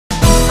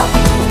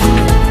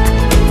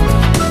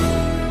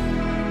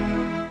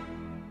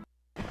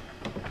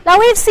Now,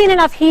 we've seen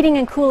enough heating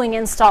and cooling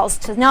installs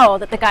to know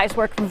that the guys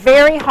work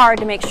very hard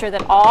to make sure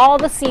that all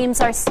the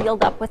seams are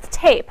sealed up with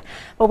tape.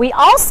 But we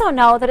also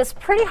know that it's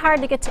pretty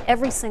hard to get to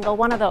every single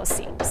one of those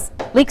seams.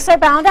 Leaks are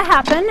bound to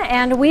happen,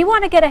 and we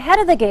want to get ahead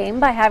of the game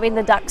by having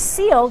the ducts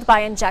sealed by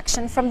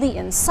injection from the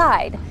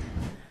inside.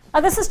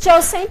 This is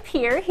Joe St.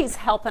 Pierre. He's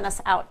helping us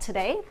out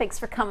today. Thanks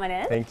for coming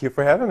in. Thank you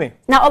for having me.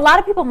 Now, a lot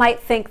of people might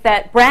think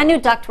that brand new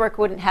ductwork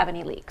wouldn't have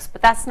any leaks,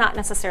 but that's not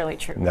necessarily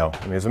true. No.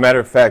 I mean, as a matter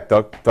of fact,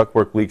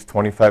 ductwork leaks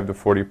 25 to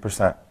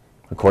 40%,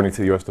 according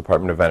to the U.S.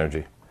 Department of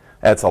Energy.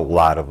 That's a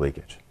lot of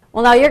leakage.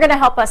 Well, now you're going to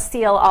help us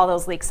seal all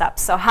those leaks up.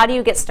 So how do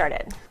you get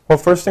started? Well,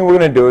 first thing we're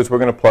going to do is we're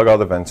going to plug all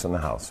the vents in the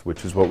house,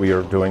 which is what we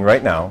are doing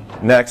right now.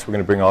 Next, we're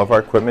going to bring all of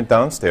our equipment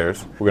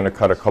downstairs. We're going to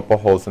cut a couple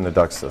holes in the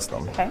duct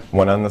system. Okay.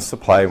 One on the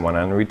supply, one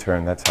on the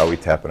return. That's how we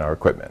tap in our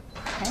equipment.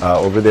 Okay.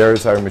 Over there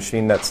is our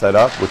machine that's set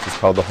up, which is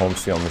called the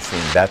HomeSeal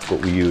machine. That's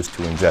what we use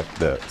to inject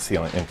the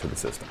sealant into the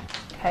system.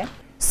 Okay.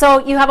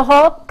 So you have a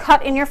hole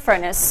cut in your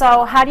furnace.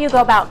 So how do you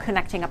go about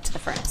connecting up to the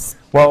furnace?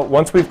 Well,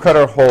 once we've cut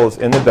our holes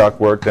in the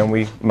ductwork, then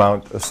we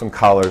mount some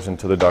collars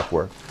into the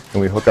ductwork. And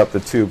we hook up the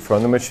tube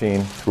from the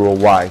machine through a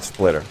Y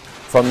splitter.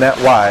 From that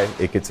Y,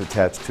 it gets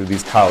attached to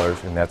these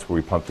collars, and that's where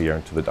we pump the air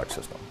into the duct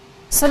system.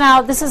 So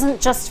now this isn't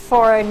just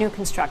for new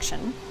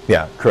construction.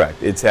 Yeah,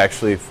 correct. It's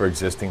actually for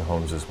existing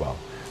homes as well.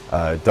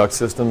 Duct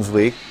systems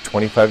leak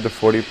 25 to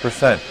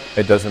 40%.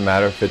 It doesn't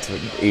matter if it's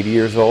 80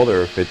 years old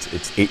or if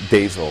it's 8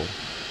 days old.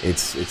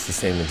 It's the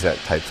same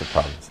exact types of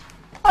problems.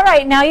 All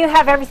right, now you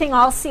have everything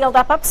all sealed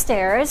up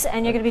upstairs,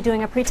 and you're going to be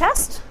doing a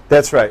pre-test?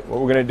 That's right. What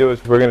we're going to do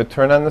is we're going to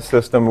turn on the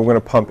system, we're going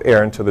to pump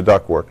air into the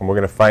ductwork, and we're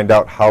going to find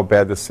out how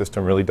bad the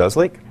system really does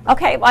leak.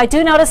 Okay, well, I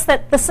do notice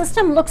that the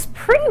system looks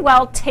pretty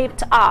well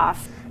taped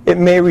off. It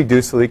may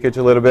reduce the leakage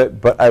a little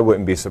bit, but I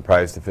wouldn't be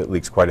surprised if it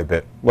leaks quite a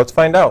bit. Let's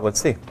find out. Let's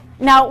see.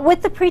 Now,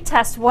 with the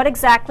pre-test, what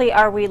exactly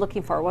are we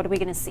looking for? What are we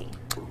going to see?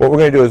 What we're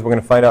going to do is we're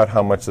going to find out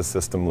how much the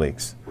system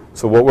leaks.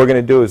 So what we're going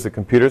to do is the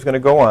computer's going to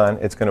go on,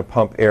 it's going to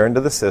pump air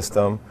into the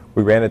system.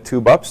 We ran a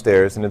tube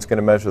upstairs, and it's going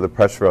to measure the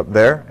pressure up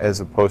there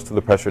as opposed to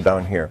the pressure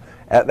down here.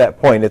 At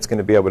that point, it's going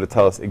to be able to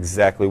tell us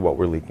exactly what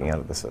we're leaking out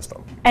of the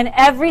system. And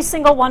every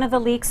single one of the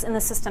leaks in the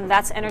system,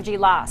 that's energy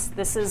loss.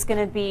 This is going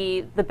to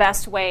be the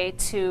best way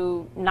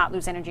to not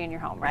lose energy in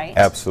your home, right?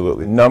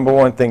 Absolutely. Number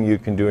one thing you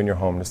can do in your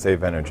home to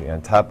save energy,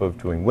 on top of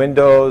doing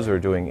windows or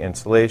doing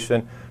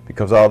insulation,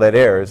 because all that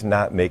air is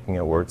not making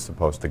it where it's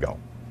supposed to go.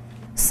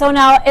 So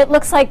now it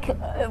looks like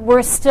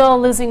we're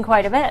still losing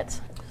quite a bit.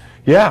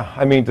 Yeah,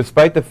 I mean,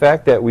 despite the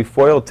fact that we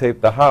foil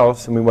taped the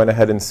house and we went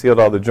ahead and sealed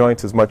all the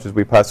joints as much as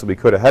we possibly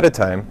could ahead of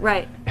time,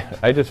 right.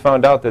 I just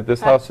found out that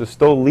this house is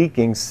still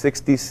leaking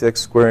 66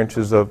 square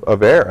inches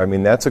of air. I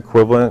mean, that's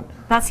equivalent.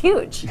 That's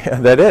huge. Yeah,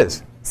 that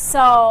is.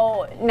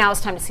 So now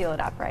it's time to seal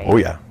it up, right? Oh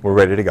yeah, we're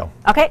ready to go.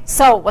 Okay,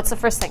 so what's the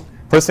first thing?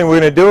 First thing we're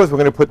going to do is we're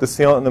going to put the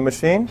sealant in the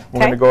machine. Okay. We're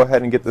going to go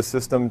ahead and get the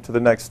system to the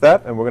next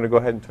step, and we're going to go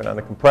ahead and turn on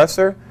the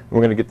compressor. And we're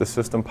going to get the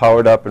system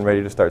powered up and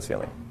ready to start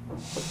sealing.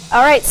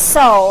 All right,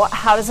 so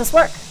how does this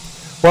work?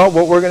 Well,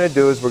 what we're going to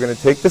do is we're going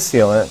to take the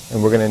sealant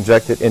and we're going to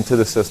inject it into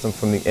the system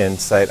from the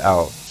inside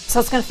out. So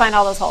it's going to find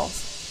all those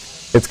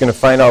holes? It's going to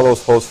find all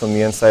those holes from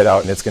the inside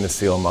out, and it's going to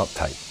seal them up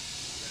tight.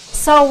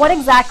 So what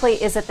exactly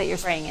is it that you're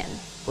spraying in?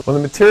 Well, the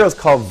material is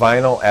called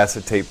vinyl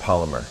acetate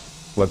polymer.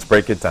 Let's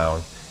break it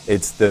down.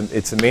 It's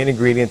the main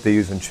ingredient they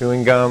use in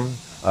chewing gum,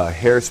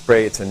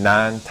 hairspray. It's a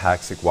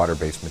non-toxic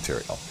water-based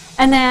material.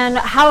 And then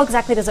how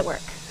exactly does it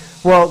work?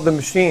 Well, the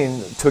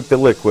machine took the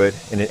liquid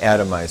and it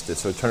atomized it,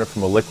 so it turned it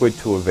from a liquid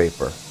to a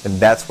vapor. And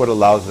that's what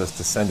allows us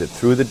to send it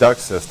through the duct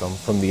system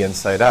from the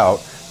inside out.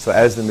 So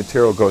as the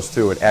material goes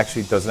through, it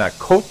actually does not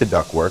coat the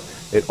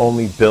ductwork. It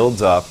only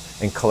builds up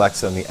and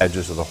collects on the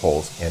edges of the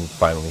holes and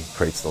finally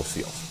creates those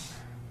seals.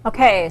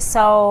 Okay,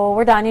 so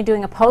we're done. You're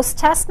doing a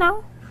post-test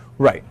now?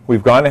 Right.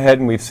 We've gone ahead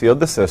and we've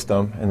sealed the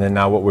system, and then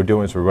now what we're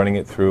doing is we're running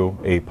it through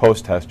a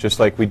post-test just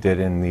like we did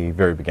in the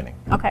very beginning.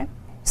 Okay.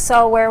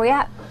 So where are we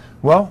at?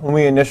 Well, when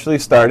we initially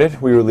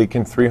started, we were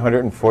leaking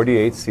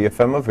 348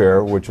 CFM of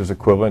air, which was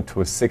equivalent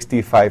to a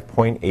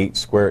 65.8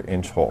 square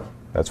inch hole.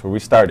 That's where we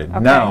started. Okay.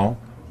 Now,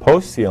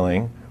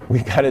 post-sealing,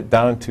 we got it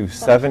down to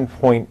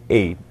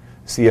 7.8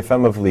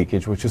 CFM of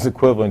leakage, which is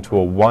equivalent to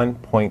a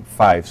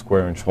 1.5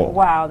 square inch hole.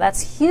 Wow,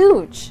 that's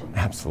huge.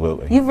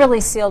 Absolutely. You've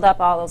really sealed up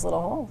all those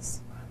little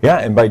holes. Yeah,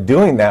 and by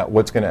doing that,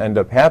 what's going to end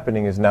up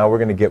happening is now we're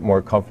going to get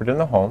more comfort in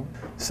the home.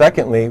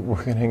 Secondly,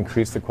 we're going to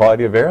increase the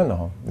quality of air in the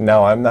home.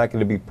 Now, I'm not going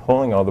to be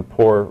pulling all the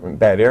poor,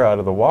 bad air out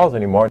of the walls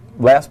anymore.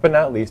 Last but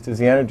not least is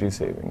the energy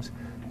savings.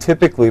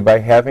 Typically, by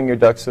having your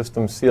duct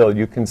system sealed,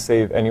 you can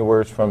save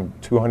anywhere from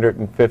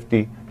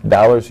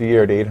 $250 a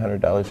year to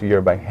 $800 a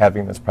year by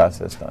having this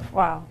process done.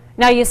 Wow.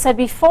 Now, you said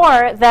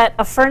before that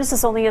a furnace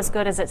is only as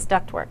good as its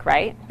ductwork,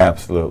 right?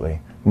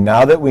 Absolutely.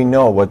 Now that we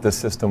know what the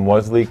system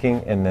was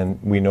leaking and then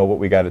we know what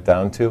we got it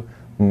down to,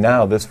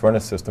 now this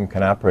furnace system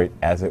can operate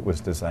as it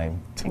was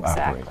designed to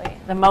operate. Exactly.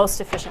 The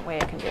most efficient way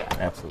it can do it.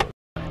 Absolutely.